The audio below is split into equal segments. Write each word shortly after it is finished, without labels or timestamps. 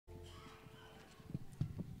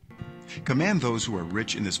Command those who are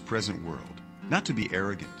rich in this present world not to be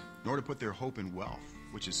arrogant, nor to put their hope in wealth,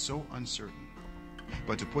 which is so uncertain,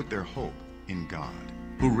 but to put their hope in God,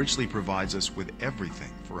 who richly provides us with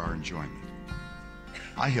everything for our enjoyment.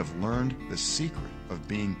 I have learned the secret of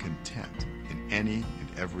being content in any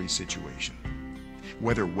and every situation,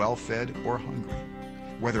 whether well-fed or hungry,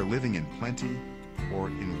 whether living in plenty or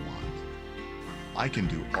in want. I can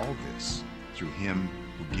do all this through Him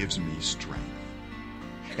who gives me strength.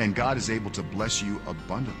 And God is able to bless you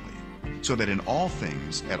abundantly, so that in all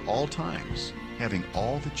things, at all times, having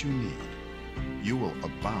all that you need, you will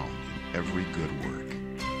abound in every good work.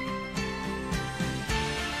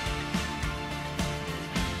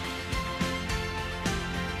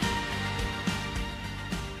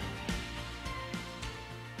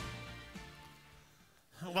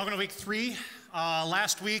 Welcome to week 3,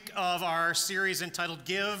 last week of our series entitled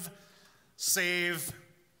Give, Save,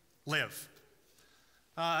 Live.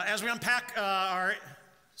 As we unpack our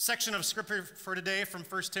section of scripture for today from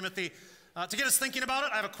 1 Timothy, to get us thinking about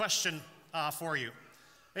it, I have a question for you.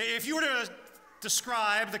 If you were to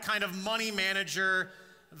describe the kind of money manager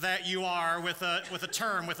that you are with a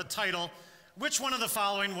term, with a title, which one of the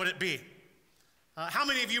following would it be? How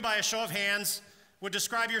many of you, by a show of hands, would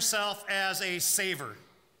describe yourself as a saver?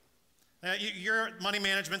 Your money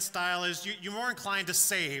management style is you're more inclined to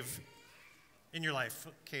save in your life.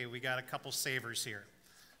 Okay, we got a couple savers here.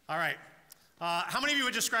 All right. How many of you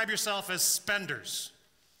would describe yourself as spenders?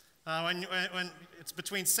 When it's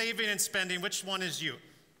between saving and spending, which one is you?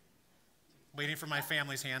 Waiting for my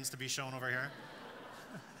family's hands to be shown over here.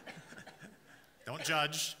 Don't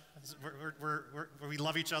judge. We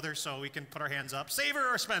love each other, so we can put our hands up. Saver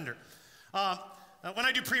or spender? When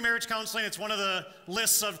I do pre-marriage counseling, it's one of the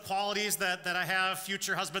lists of qualities that I have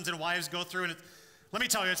future husbands and wives go through. And let me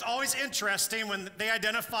tell you, it's always interesting when they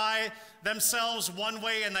identify themselves one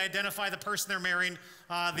way and they identify the person they're marrying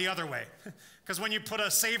the other way. Because when you put a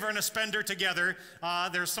saver and a spender together,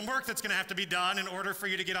 there's some work that's going to have to be done in order for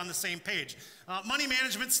you to get on the same page. Money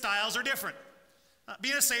management styles are different.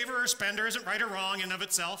 Being a saver or a spender isn't right or wrong in and of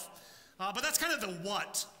itself. But that's kind of the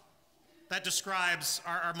what that describes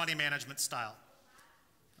our money management style.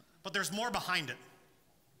 But there's more behind it.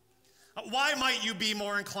 Why might you be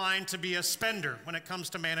more inclined to be a spender when it comes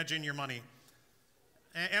to managing your money?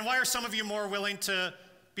 And why are some of you more willing to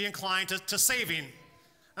be inclined to saving?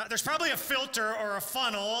 There's probably a filter or a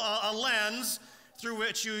funnel, a lens through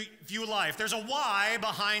which you view life. There's a why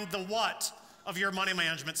behind the what of your money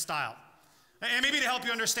management style. And maybe to help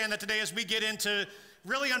you understand that today as we get into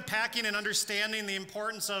really unpacking and understanding the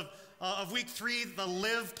importance of week 3, the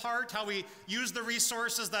live part, how we use the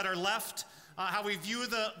resources that are left, how we view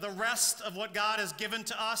the rest of what God has given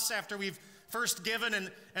to us after we've first given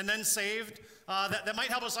and then saved. That might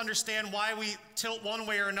help us understand why we tilt one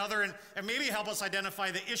way or another and maybe help us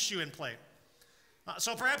identify the issue in play.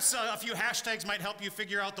 So perhaps a few hashtags might help you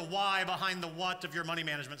figure out the why behind the what of your money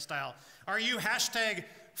management style. Are you hashtag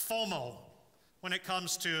FOMO when it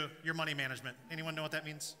comes to your money management? Anyone know what that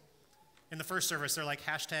means? In the first service, they're like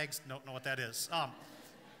hashtags. Don't know what that is.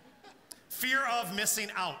 Fear of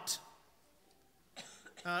missing out.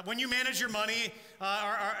 When you manage your money,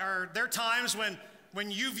 are there times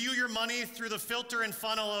when you view your money through the filter and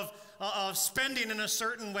funnel of spending in a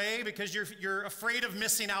certain way because you're afraid of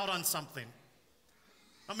missing out on something?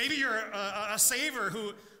 Maybe you're a saver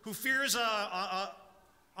who fears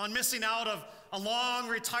on missing out of a long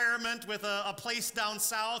retirement with a place down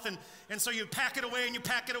south, and so you pack it away and you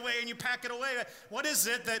pack it away and you pack it away. What is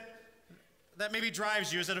it that maybe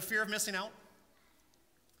drives you? Is it a fear of missing out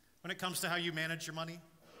when it comes to how you manage your money?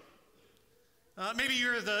 Maybe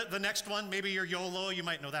you're the next one. Maybe you're YOLO. You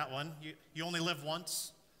might know that one. You only live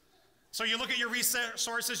once. So you look at your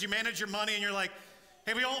resources, you manage your money, and you're like,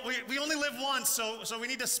 hey, we only live once, so we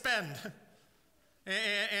need to spend.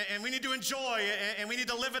 And we need to enjoy, and we need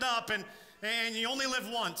to live it up, and you only live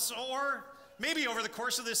once. Or maybe over the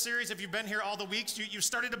course of this series, if you've been here all the weeks, you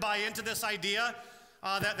started to buy into this idea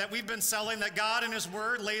that we've been selling, that God in His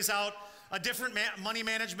Word lays out a different money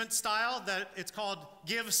management style, that it's called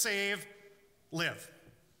Give, Save, Live.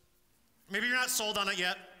 Maybe you're not sold on it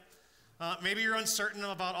yet. Maybe you're uncertain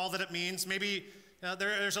about all that it means. Maybe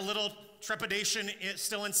there's a little trepidation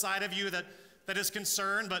still inside of you that is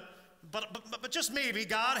concerned, but just maybe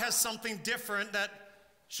God has something different that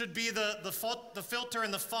should be the filter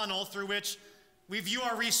and the funnel through which we view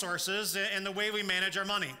our resources and the way we manage our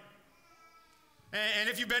money. And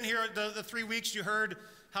if you've been here the 3 weeks, you heard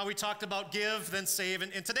how we talked about give, then save,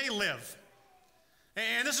 and today live.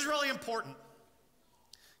 And this is really important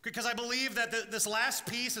because I believe that this last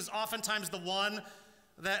piece is oftentimes the one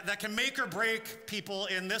that can make or break people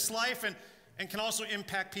in this life and can also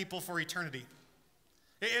impact people for eternity.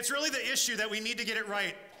 It's really the issue that we need to get it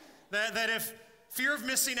right. That if fear of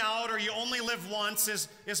missing out or you only live once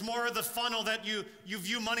is more of the funnel that you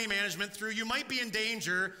view money management through, you might be in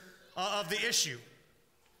danger of the issue.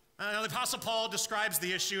 The Apostle Paul describes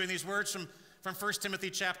the issue in these words from 1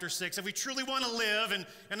 Timothy chapter 6. If we truly want to live and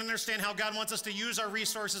understand how God wants us to use our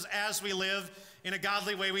resources as we live in a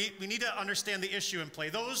godly way, we need to understand the issue in play.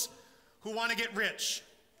 Those who want to get rich,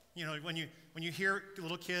 when you hear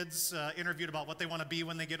little kids interviewed about what they want to be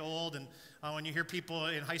when they get old, and when you hear people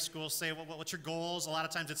in high school say, well, what's your goals? A lot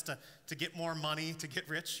of times it's to get more money, to get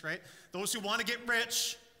rich, right? Those who want to get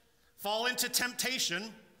rich fall into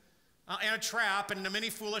temptation and a trap and into many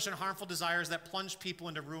foolish and harmful desires that plunge people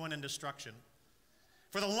into ruin and destruction.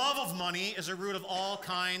 For the love of money is a root of all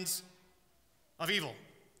kinds of evil.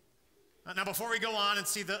 Now, before we go on and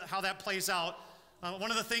see how that plays out,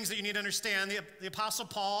 one of the things that you need to understand, the Apostle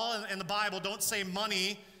Paul and the Bible don't say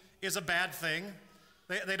money is a bad thing.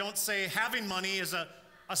 They don't say having money is a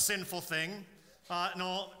sinful thing.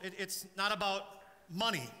 No, it's not about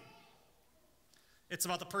money. It's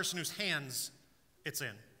about the person whose hands it's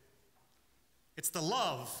in. It's the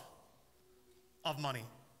love of money.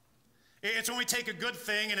 It's when we take a good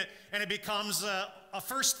thing and it becomes a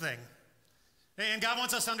first thing. And God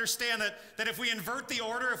wants us to understand that if we invert the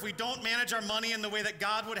order, if we don't manage our money in the way that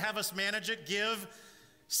God would have us manage it, give,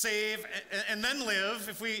 save, and then live,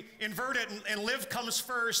 if we invert it and live comes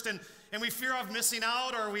first, and we fear of missing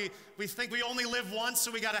out, or we think we only live once, so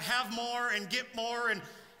we got to have more and get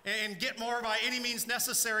more by any means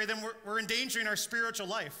necessary, then we're endangering our spiritual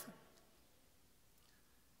life.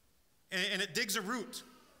 And it digs a root.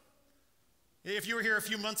 If you were here a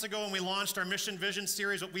few months ago when we launched our Mission Vision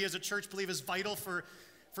series, what we as a church believe is vital for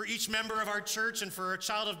each member of our church and for a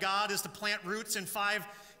child of God is to plant roots in 5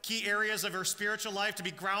 key areas of our spiritual life, to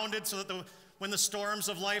be grounded so that when the storms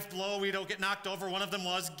of life blow, we don't get knocked over. One of them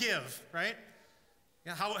was give, right?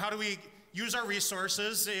 How do we use our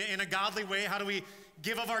resources in a godly way? How do we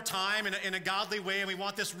give of our time in a godly way? And we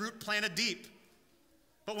want this root planted deep.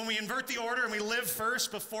 But when we invert the order and we live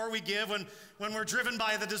first before we give, when we're driven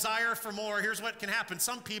by the desire for more, here's what can happen.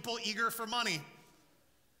 Some people, eager for money,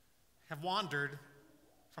 have wandered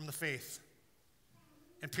from the faith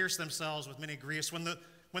and pierced themselves with many griefs. When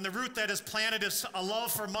the root that is planted is a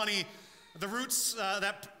love for money, the roots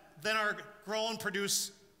that then are grown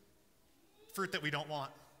produce fruit that we don't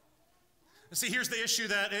want. And see, here's the issue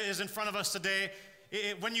that is in front of us today.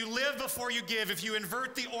 When you live before you give, if you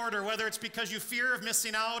invert the order, whether it's because you fear of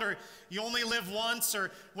missing out or you only live once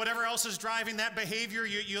or whatever else is driving that behavior,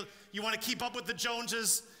 you want to keep up with the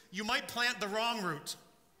Joneses, you might plant the wrong root.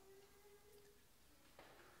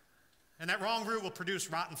 And that wrong root will produce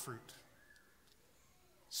rotten fruit.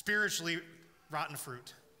 Spiritually rotten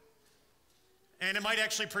fruit. And it might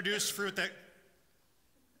actually produce fruit that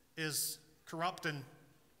is corrupt and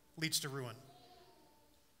leads to ruin.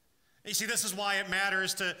 You see, this is why it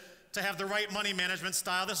matters to have the right money management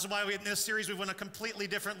style. This is why in this series we want a completely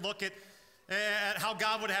different look at how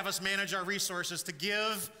God would have us manage our resources, to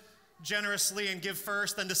give generously and give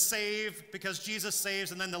first, then to save because Jesus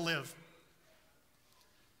saves, and then to live.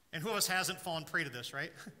 And who of us hasn't fallen prey to this,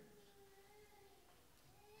 right?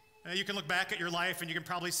 You can look back at your life and you can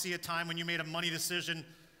probably see a time when you made a money decision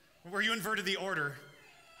where you inverted the order.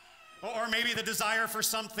 Or maybe the desire for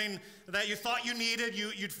something that you thought you needed,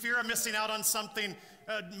 you'd fear of missing out on something,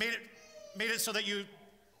 made it so that you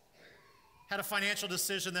had a financial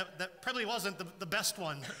decision that probably wasn't the best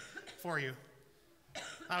one for you.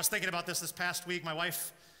 I was thinking about this past week. My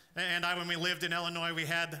wife and I, when we lived in Illinois, we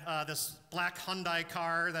had this black Hyundai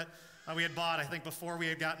car that we had bought, I think, before we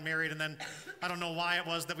had gotten married. And then I don't know why it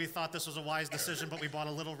was that we thought this was a wise decision, but we bought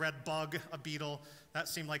a little red Bug, a Beetle. That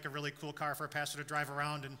seemed like a really cool car for a pastor to drive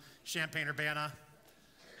around in Champaign-Urbana.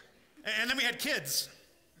 And then we had kids.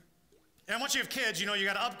 And once you have kids, you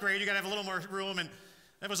got to upgrade. You got to have a little more room. And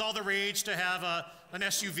it was all the rage to have an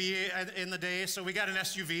SUV in the day. So we got an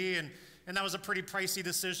SUV, and that was a pretty pricey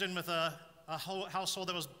decision with a household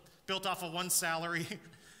that was built off of one salary.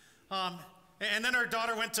 And then our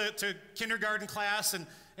daughter went to kindergarten class, and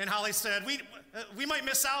Holly said, we might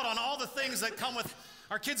miss out on all the things that come with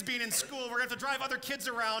our kids being in school. We're going to have to drive other kids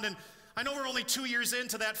around, and I know we're only 2 years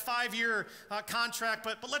into that 5-year contract,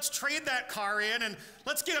 but let's trade that car in, and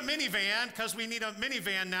let's get a minivan, because we need a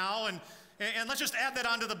minivan now, and let's just add that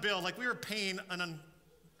onto the bill. Like we were paying an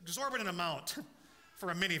exorbitant amount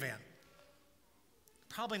for a minivan.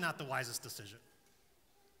 Probably not the wisest decision,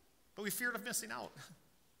 but we feared of missing out.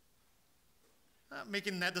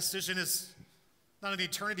 Making that decision is not an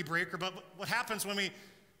eternity breaker, but what happens when we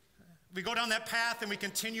go down that path and we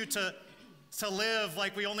continue to live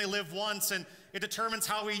like we only live once, and it determines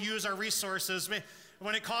how we use our resources.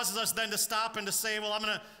 When it causes us then to stop and to say, well, I'm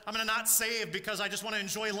gonna not save because I just want to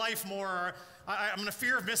enjoy life more, or I'm in a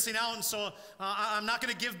fear of missing out, and so I'm not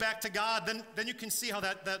going to give back to God, then you can see how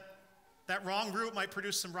that wrong root might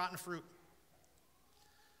produce some rotten fruit.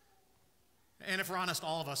 And if we're honest,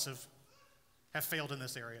 all of us have failed in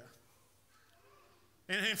this area.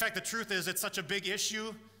 And in fact, the truth is, it's such a big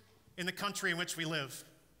issue in the country in which we live.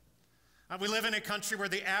 We live in a country where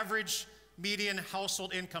the average median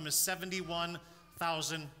household income is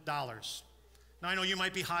 $71,000. Now, I know you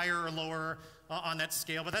might be higher or lower on that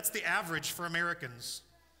scale, but that's the average for Americans.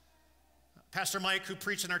 Pastor Mike, who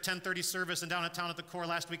preached in our 10:30 service and down at town at the core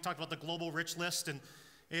last week, talked about the global rich list, and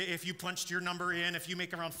if you punched your number in, if you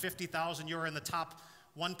make around 50,000, you're in the top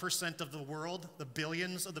 1% of the world, the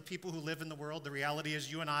billions of the people who live in the world. The reality is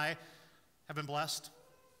you and I have been blessed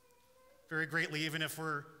very greatly, even if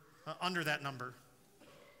we're under that number.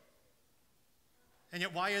 And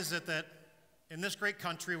yet, why is it that in this great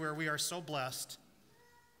country where we are so blessed,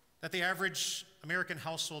 that the average American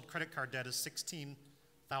household credit card debt is $16,000?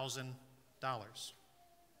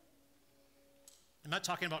 I'm not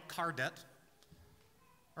talking about car debt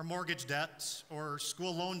or mortgage debt or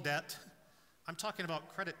school loan debt. I'm talking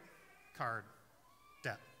about credit card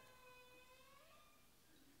debt.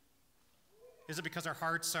 Is it because our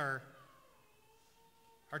hearts are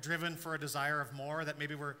driven for a desire of more, that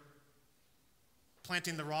maybe we're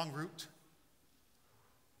planting the wrong root?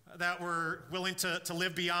 That we're willing to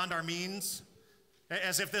live beyond our means,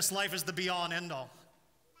 as if this life is the be-all and end-all?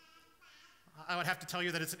 I would have to tell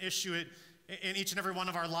you that it's an issue in each and every one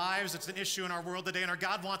of our lives. It's an issue in our world today, and our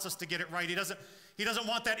God wants us to get it right. He doesn't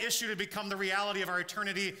want that issue to become the reality of our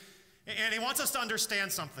eternity, and He wants us to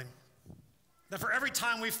understand something. That for every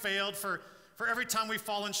time we've failed, for every time we've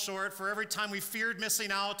fallen short, for every time we feared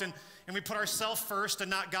missing out, and we put ourselves first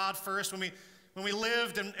and not God first, when we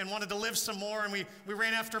lived and wanted to live some more, and we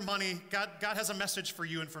ran after money, God has a message for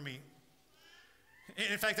you and for me.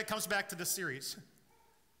 In fact, it comes back to this series.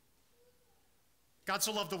 God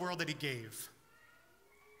so loved the world that He gave.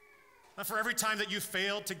 For every time that you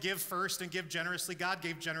failed to give first and give generously, God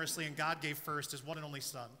gave generously, and God gave first His one and only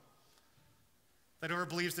Son, that whoever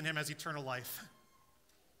believes in Him has eternal life.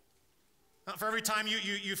 For every time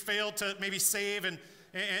you failed to maybe save and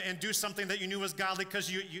do something that you knew was godly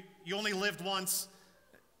because you only lived once,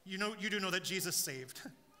 you do know that Jesus saved.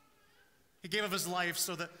 He gave of His life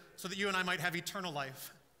so that you and I might have eternal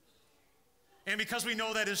life. And because we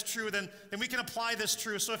know that is true, then we can apply this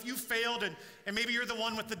truth. So if you failed and maybe you're the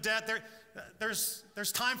one with the debt, there's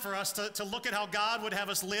time for us to look at how God would have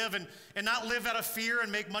us live and not live out of fear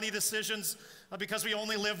and make money decisions because we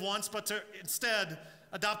only live once, but to instead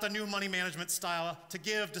adopt a new money management style, to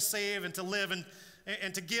give, to save, and to live, and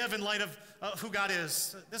to give in light of who God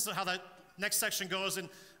is. This is how that next section goes, and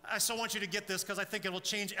I so want you to get this because I think it will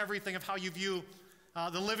change everything of how you view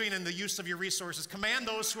the living and the use of your resources. Command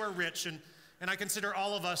those who are rich, and I consider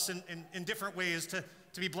all of us in different ways to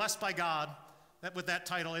be blessed by God with that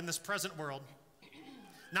title in this present world.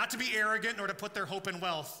 Not to be arrogant nor to put their hope in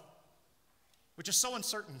wealth, which is so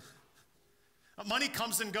uncertain. Money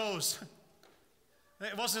comes and goes.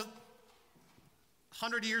 It wasn't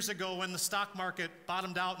 100 years ago when the stock market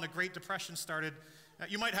bottomed out and the Great Depression started.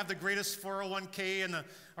 You might have the greatest 401k and a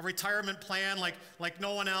retirement plan like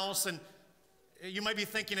no one else, and you might be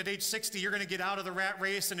thinking at age 60 you're going to get out of the rat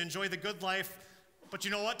race and enjoy the good life, but you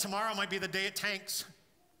know what? Tomorrow might be the day it tanks.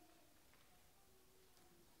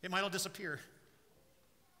 It might all disappear.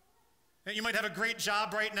 And you might have a great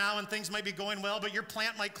job right now and things might be going well, but your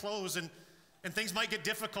plant might close and things might get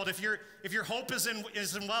difficult. If your hope is in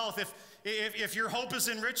wealth, if your hope is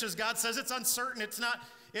in riches, God says it's uncertain. It's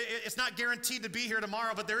not guaranteed to be here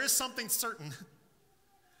tomorrow, but there is something certain.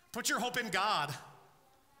 Put your hope in God.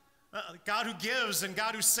 God who gives and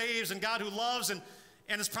God who saves and God who loves and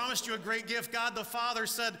has promised you a great gift. God the Father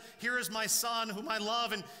said, "Here is my Son whom I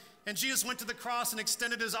love." And Jesus went to the cross and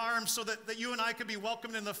extended His arms so that you and I could be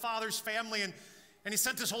welcomed in the Father's family. And He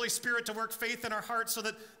sent His Holy Spirit to work faith in our hearts so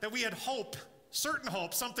that we had hope, certain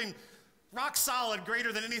hope, something rock solid,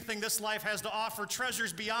 greater than anything this life has to offer,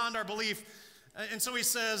 treasures beyond our belief. And so He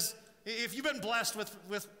says, if you've been blessed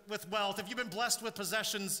with wealth, if you've been blessed with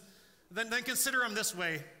possessions, then consider them this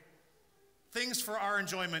way. Things for our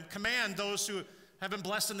enjoyment. Command those who have been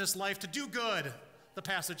blessed in this life to do good, the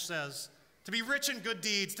passage says, to be rich in good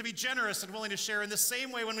deeds, to be generous and willing to share. In the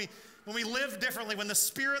same way, when we live differently, when the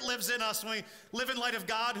Spirit lives in us, when we live in light of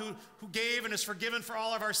God who gave and is forgiven for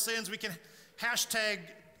all of our sins, we can hashtag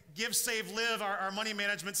give, save, live, our money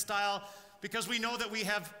management style, because we know that we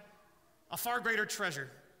have a far greater treasure.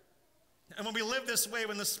 And when we live this way,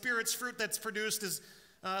 when the Spirit's fruit that's produced is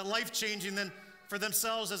life-changing, then for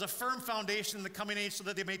themselves as a firm foundation in the coming age so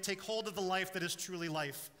that they may take hold of the life that is truly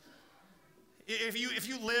life. If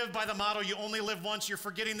you live by the motto, you only live once, you're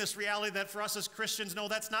forgetting this reality that for us as Christians, no,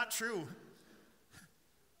 that's not true.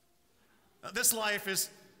 This life is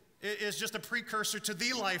just a precursor to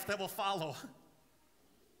the life that will follow.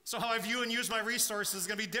 So how I view and use my resources is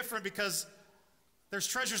going to be different because there's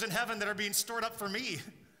treasures in heaven that are being stored up for me.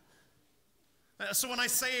 So when I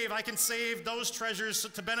save, I can save those treasures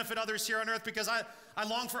to benefit others here on earth because I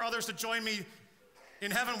long for others to join me in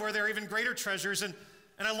heaven where there are even greater treasures. And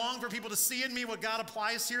I long for people to see in me what God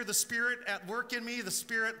applies here, the Spirit at work in me, the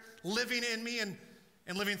Spirit living in me and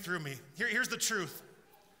living through me. Here's the truth.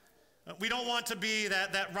 We don't want to be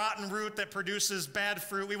that rotten root that produces bad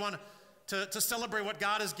fruit. We want to celebrate what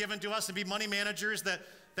God has given to us and be money managers that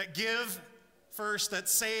give first, that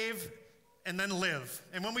save, and then live.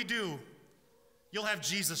 And when we do, you'll have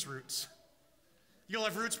Jesus roots. You'll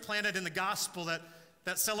have roots planted in the gospel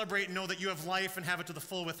that celebrate and know that you have life and have it to the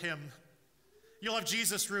full with Him. You'll have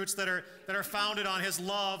Jesus roots that are founded on His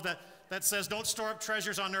love that says don't store up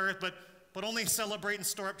treasures on earth, but only celebrate and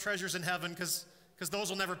store up treasures in heaven because those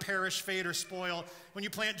will never perish, fade, or spoil. When you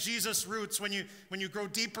plant Jesus roots, when you grow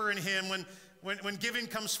deeper in Him, when giving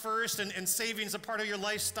comes first and saving is a part of your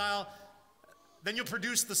lifestyle, then you'll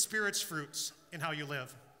produce the Spirit's fruits in how you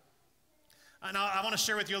live. Now, I want to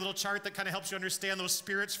share with you a little chart that kind of helps you understand those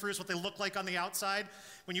Spirit's fruits, what they look like on the outside.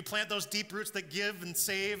 When you plant those deep roots that give and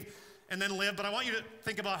save and then live. But I want you to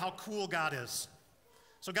think about how cool God is.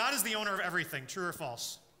 So God is the owner of everything, true or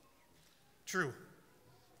false? True.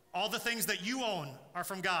 All the things that you own are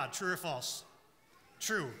from God, true or false?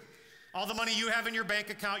 True. All the money you have in your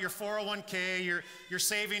bank account, your 401k, your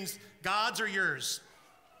savings, God's or yours?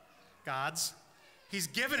 God's. He's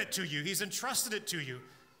given it to you. He's entrusted it to you.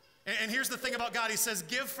 And here's the thing about God. He says,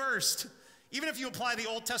 give first. Even if you apply the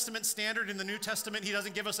Old Testament standard in the New Testament, He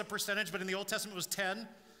doesn't give us a percentage, but in the Old Testament it was 10.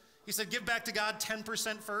 He said, give back to God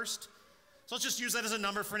 10% first. So let's just use that as a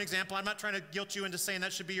number for an example. I'm not trying to guilt you into saying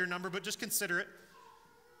that should be your number, but just consider it.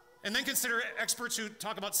 And then consider experts who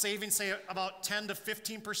talk about saving, say about 10 to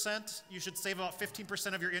 15%. You should save about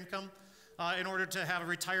 15% of your income in order to have a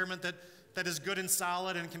retirement that is good and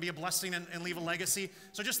solid and can be a blessing and leave a legacy.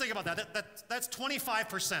 So just think about that. That's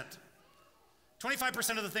 25%.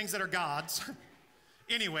 25% of the things that are God's.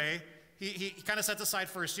 Anyway, he kind of sets aside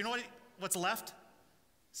first. You know what's left?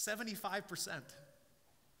 75%.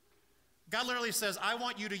 God literally says, I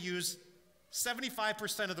want you to use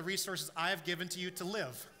 75% of the resources I have given to you to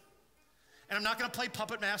live. And I'm not going to play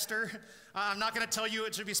puppet master. I'm not going to tell you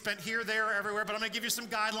it should be spent here, there, or everywhere, but I'm going to give you some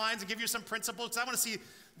guidelines and give you some principles because I want to see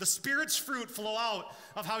the Spirit's fruit flow out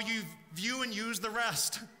of how you view and use the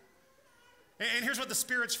rest. And here's what the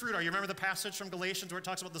Spirit's fruit are. You remember the passage from Galatians where it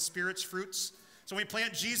talks about the Spirit's fruits? So we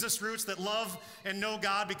plant Jesus roots that love and know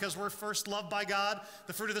God because we're first loved by God.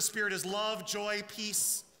 The fruit of the Spirit is love, joy,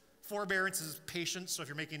 peace, forbearance is patience. So if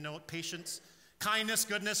you're making note, patience. Kindness,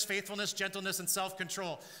 goodness, faithfulness, gentleness, and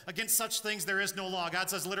self-control. Against such things there is no law. God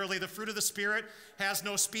says literally the fruit of the Spirit has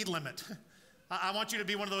no speed limit. I want you to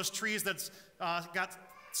be one of those trees that's got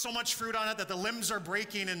so much fruit on it that the limbs are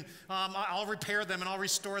breaking and I'll repair them and I'll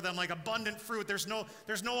restore them like abundant fruit. There's no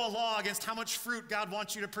law against how much fruit God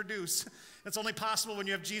wants you to produce. It's only possible when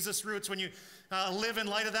you have Jesus roots, when you live in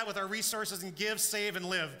light of that with our resources and give, save, and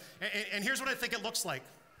live. And here's what I think it looks like.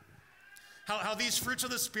 How these fruits of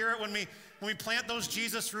the Spirit, when we plant those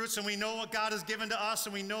Jesus roots and we know what God has given to us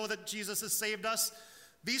and we know that Jesus has saved us,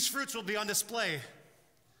 these fruits will be on display.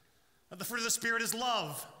 The fruit of the Spirit is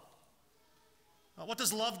love. What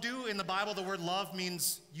does love do? In the Bible, the word love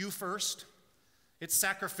means you first. It's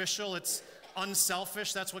sacrificial. It's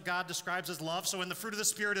unselfish. That's what God describes as love. So when the fruit of the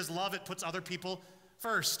Spirit is love, it puts other people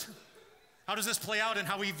first. How does this play out in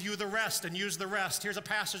how we view the rest and use the rest? Here's a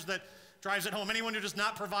passage that drives it home. Anyone who does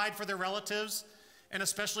not provide for their relatives, and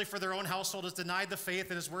especially for their own household, is denied the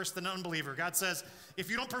faith and is worse than an unbeliever. God says,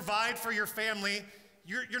 if you don't provide for your family,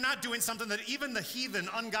 you're not doing something that even the heathen,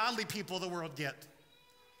 ungodly people of the world get.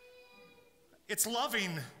 It's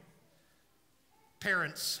loving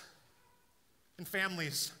parents and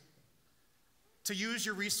families to use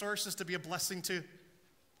your resources to be a blessing to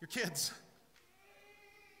your kids.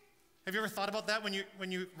 Have you ever thought about that when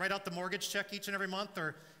you write out the mortgage check each and every month?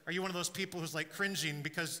 Or are you one of those people who's like cringing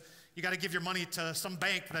because you got to give your money to some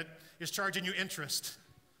bank that is charging you interest?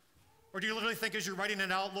 Or do you literally think as you're writing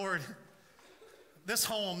it out, Lord, this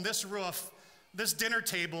home, this roof, this dinner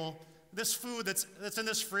table, this food that's in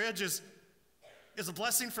this fridge is is a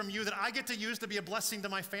blessing from you that I get to use to be a blessing to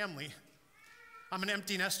my family. I'm an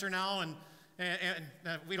empty nester now, and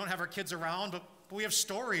we don't have our kids around, but we have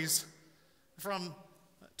stories from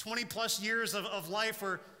 20 plus years of life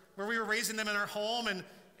where we were raising them in our home,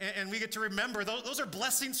 and we get to remember. Those are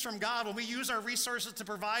blessings from God when we use our resources to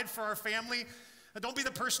provide for our family. Don't be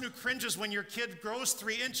the person who cringes when your kid grows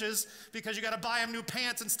 3 inches because you got to buy him new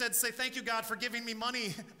pants. Instead, say, thank you, God, for giving me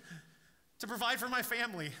money to provide for my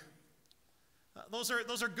family. Those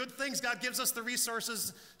are good things. God gives us the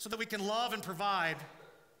resources so that we can love and provide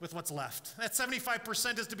with what's left. That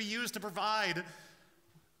 75% is to be used to provide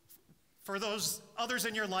for those others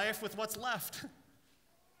in your life with what's left.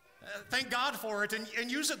 Thank God for it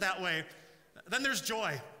and use it that way. Then there's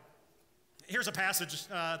joy. Here's a passage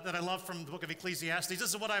that I love from the book of Ecclesiastes. This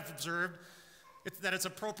is what I've observed, that it's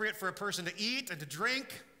appropriate for a person to eat and to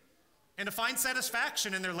drink and to find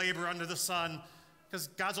satisfaction in their labor under the sun, because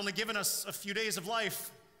God's only given us a few days of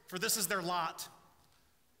life, for this is their lot.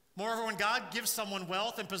 Moreover, when God gives someone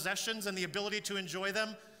wealth and possessions and the ability to enjoy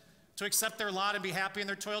them, to accept their lot and be happy in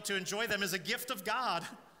their toil, to enjoy them is a gift of God.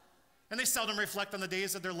 And they seldom reflect on the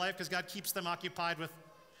days of their life because God keeps them occupied with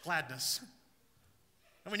gladness.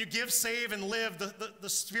 And when you give, save, and live, the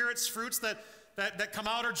Spirit's fruits that come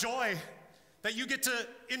out are joy, that you get to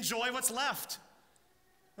enjoy what's left.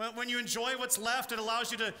 When you enjoy what's left, it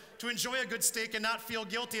allows you to enjoy a good steak and not feel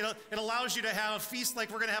guilty. It allows you to have a feast like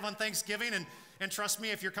we're going to have on Thanksgiving. And trust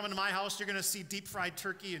me, if you're coming to my house, you're going to see deep-fried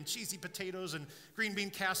turkey and cheesy potatoes and green bean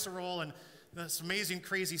casserole and this amazing,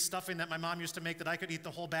 crazy stuffing that my mom used to make that I could eat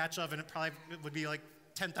the whole batch of, and it probably would be like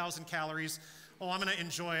 10,000 calories. Oh, I'm going to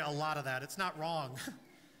enjoy a lot of that. It's not wrong.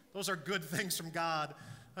 Those are good things from God.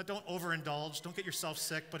 Don't overindulge. Don't get yourself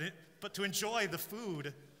sick. But to enjoy the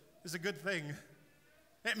food is a good thing.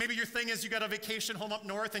 Maybe your thing is you got a vacation home up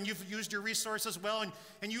north and you've used your resources well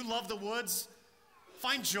and you love the woods.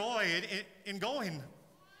 Find joy in going.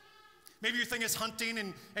 Maybe your thing is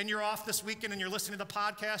hunting and you're off this weekend and you're listening to the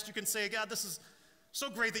podcast. You can say, God, this is so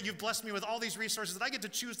great that you've blessed me with all these resources that I get to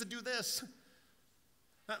choose to do this.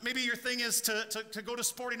 Maybe your thing is to go to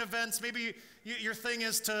sporting events. Maybe your thing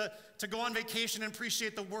is to go on vacation and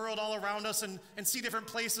appreciate the world all around us and see different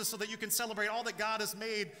places so that you can celebrate all that God has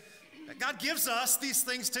made. God gives us these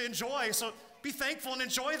things to enjoy, so be thankful and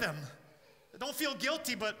enjoy them. Don't feel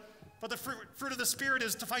guilty, but the fruit of the Spirit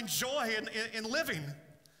is to find joy in living.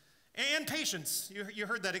 And patience. You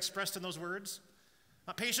heard that expressed in those words.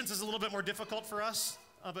 Patience is a little bit more difficult for us,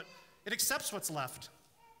 but it accepts what's left.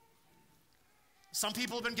 Some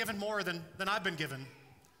people have been given more than I've been given.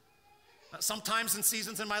 Sometimes in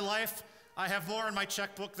seasons in my life, I have more in my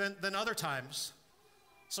checkbook than other times.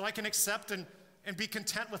 So I can accept and be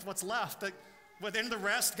content with what's left. That within the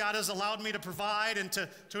rest, God has allowed me to provide and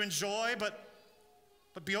to enjoy, but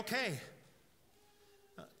be okay.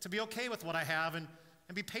 To be okay with what I have and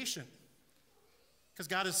be patient. Because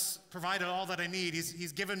God has provided all that I need.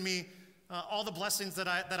 He's given me all the blessings that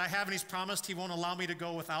I have, and He's promised He won't allow me to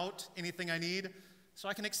go without anything I need. So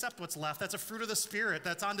I can accept what's left. That's a fruit of the Spirit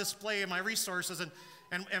that's on display in my resources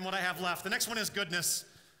and what I have left. The next one is goodness.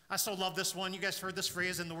 I so love this one. You guys heard this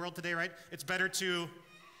phrase in the world today, right? It's better to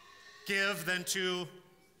give than to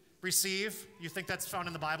receive. You think that's found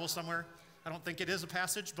in the Bible somewhere? I don't think it is a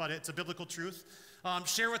passage, but it's a biblical truth.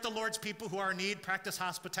 Share with the Lord's people who are in need. Practice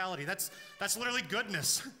hospitality. That's literally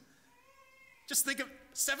goodness. Just think of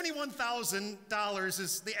 $71,000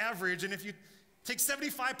 is the average, and if you take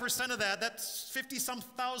 75% of that, that's 50-some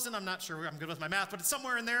thousand. I'm not sure I'm good with my math, but it's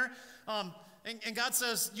somewhere in there. And God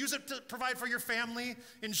says, use it to provide for your family,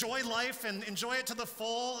 enjoy life and enjoy it to the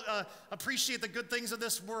full, appreciate the good things of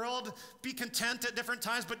this world, be content at different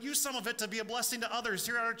times, but use some of it to be a blessing to others.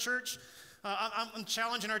 Here at our church, I'm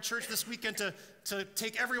challenging our church this weekend to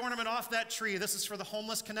take every ornament off that tree. This is for the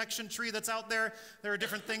homeless connection tree that's out there. There are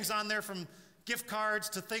different things on there, from gift cards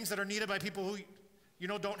to things that are needed by people who,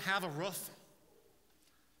 don't have a roof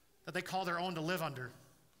that they call their own to live under.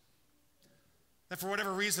 That for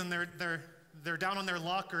whatever reason, they're down on their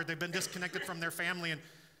luck, or they've been disconnected from their family, and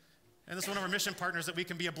this is one of our mission partners that we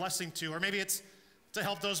can be a blessing to. Or maybe it's to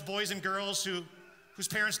help those boys and girls whose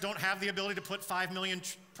parents don't have the ability to put 5 million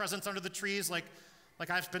presents under the trees like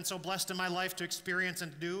I've been so blessed in my life to experience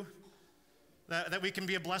and to do. That we can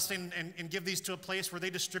be a blessing and give these to a place where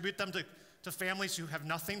they distribute them to families who have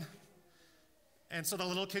nothing. And so the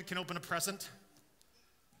little kid can open a present.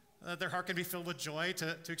 Their heart can be filled with joy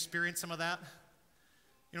to experience some of that.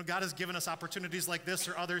 God has given us opportunities like this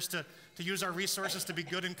or others to use our resources to be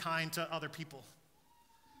good and kind to other people.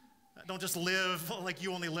 Don't just live like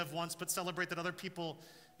you only live once, but celebrate that other people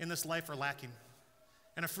in this life are lacking.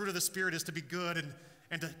 And a fruit of the Spirit is to be good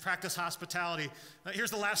and to practice hospitality.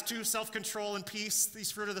 Here's the last two, self-control and peace,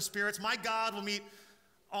 these fruit of the spirits. My God will meet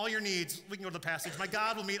all your needs. We can go to the passage. My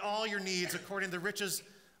God will meet all your needs according to the riches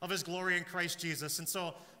of his glory in Christ Jesus. And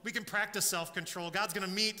so we can practice self-control. God's going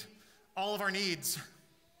to meet all of our needs.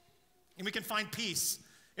 And we can find peace.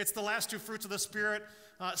 It's the last two fruits of the Spirit.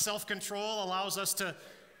 Self-control allows us to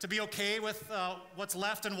be okay with what's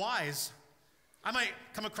left and wise. I might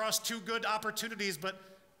come across two good opportunities, but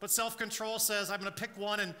self-control says I'm going to pick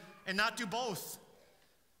one and not do both.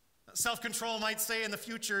 Self-control might say in the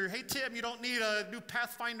future, hey, Tim, you don't need a new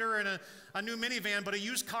Pathfinder and a new minivan, but a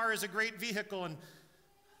used car is a great vehicle. And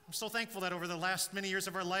I'm so thankful that over the last many years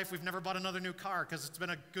of our life, we've never bought another new car because it's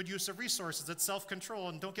been a good use of resources. It's self-control.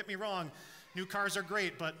 And don't get me wrong, new cars are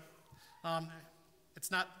great, but it's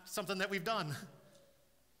not something that we've done.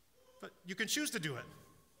 But you can choose to do it.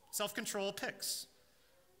 Self-control picks.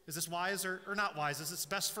 Is this wise or not wise? Is this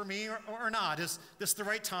best for me or not? Is this the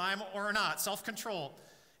right time or not? Self-control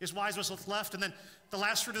is wise with what's left. And then the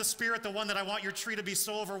last fruit of the Spirit, the one that I want your tree to be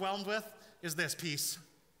so overwhelmed with, is this, peace.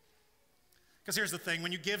 Because here's the thing.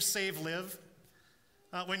 When you give, save, live,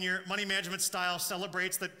 when your money management style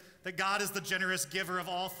celebrates that God is the generous giver of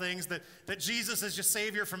all things, that Jesus is your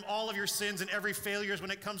Savior from all of your sins and every failures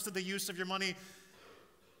when it comes to the use of your money,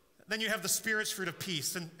 then you have the Spirit's fruit of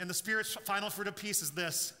peace. And the Spirit's final fruit of peace is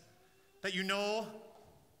this, that you know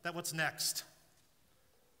that what's next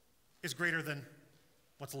is greater than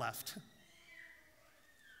what's left.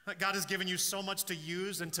 That God has given you so much to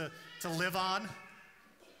use and to live on,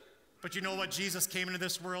 but you know what? Jesus came into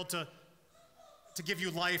this world to give you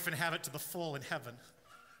life and have it to the full in heaven.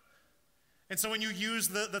 And so when you use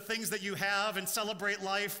the things that you have and celebrate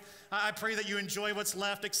life, I pray that you enjoy what's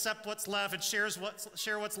left, accept what's left, and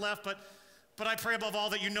share what's left. But I pray above all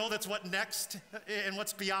that you know that's what next and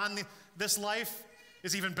what's beyond this life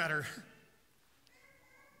is even better.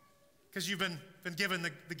 Because you've been given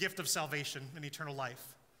the gift of salvation and eternal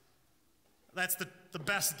life. That's the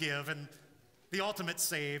best give and the ultimate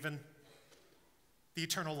save and the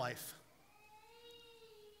eternal life.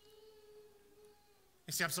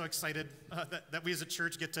 You see, I'm so excited that we as a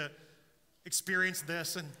church get to experience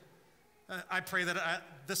this, and I pray that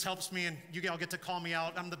this helps me, and you all get to call me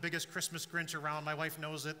out. I'm the biggest Christmas Grinch around. My wife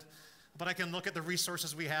knows it, but I can look at the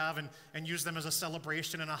resources we have and use them as a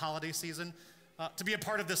celebration in a holiday season to be a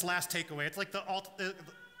part of this last takeaway. It's like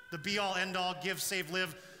the be-all, end-all, give, save,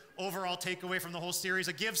 live overall takeaway from the whole series.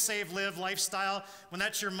 A give, save, live lifestyle. When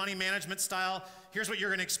that's your money management style, here's what you're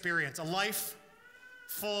going to experience. A life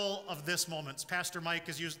full of this moments. Pastor Mike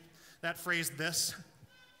has used that phrase, this.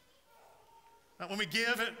 When we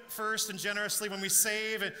give it first and generously, when we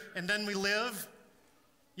save it and then we live,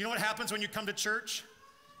 you know what happens when you come to church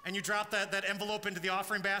and you drop that envelope into the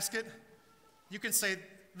offering basket? You can say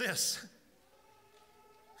this,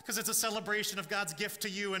 because it's a celebration of God's gift to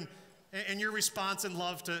you and your response in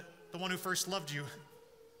love to the one who first loved you.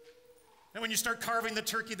 And when you start carving the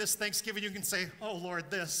turkey this Thanksgiving, you can say, oh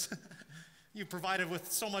Lord, this. You provided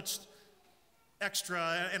with so much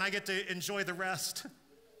extra, and I get to enjoy the rest.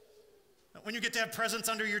 When you get to have presents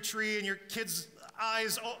under your tree and your kids'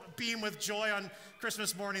 eyes beam with joy on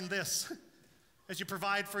Christmas morning, this, as you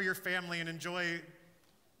provide for your family and enjoy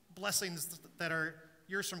blessings that are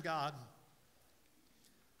yours from God.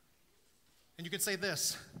 And you can say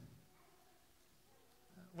this,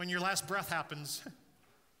 when your last breath happens,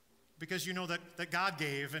 because you know that God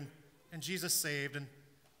gave and Jesus saved, and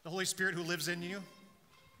the Holy Spirit who lives in you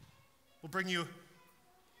will bring you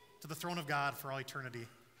to the throne of God for all eternity,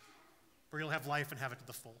 where you'll have life and have it to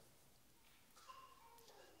the full.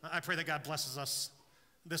 I pray that God blesses us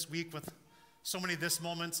this week with so many this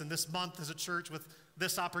moments, and this month as a church with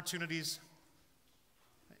this opportunities,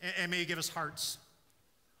 and may He give us hearts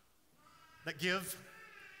that give,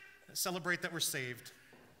 that celebrate that we're saved,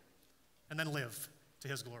 and then live to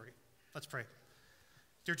His glory. Let's pray.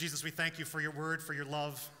 Dear Jesus, we thank you for your word, for your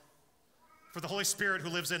love, for the Holy Spirit who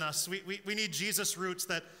lives in us. We need Jesus roots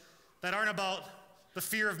that aren't about the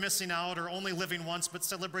fear of missing out or only living once, but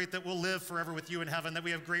celebrate that we'll live forever with you in heaven, that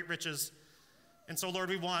we have great riches. And so, Lord,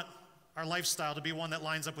 we want our lifestyle to be one that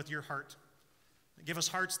lines up with your heart. Give us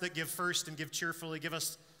hearts that give first and give cheerfully. Give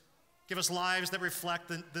us lives that reflect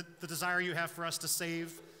the desire you have for us to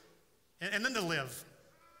save and then to live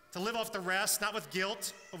off the rest, not with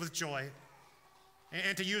guilt, but with joy,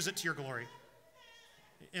 and to use it to your glory.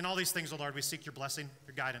 In all these things, O Lord, we seek your blessing,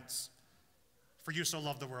 your guidance. For you so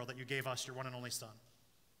loved the world that you gave us your one and only Son.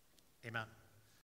 Amen.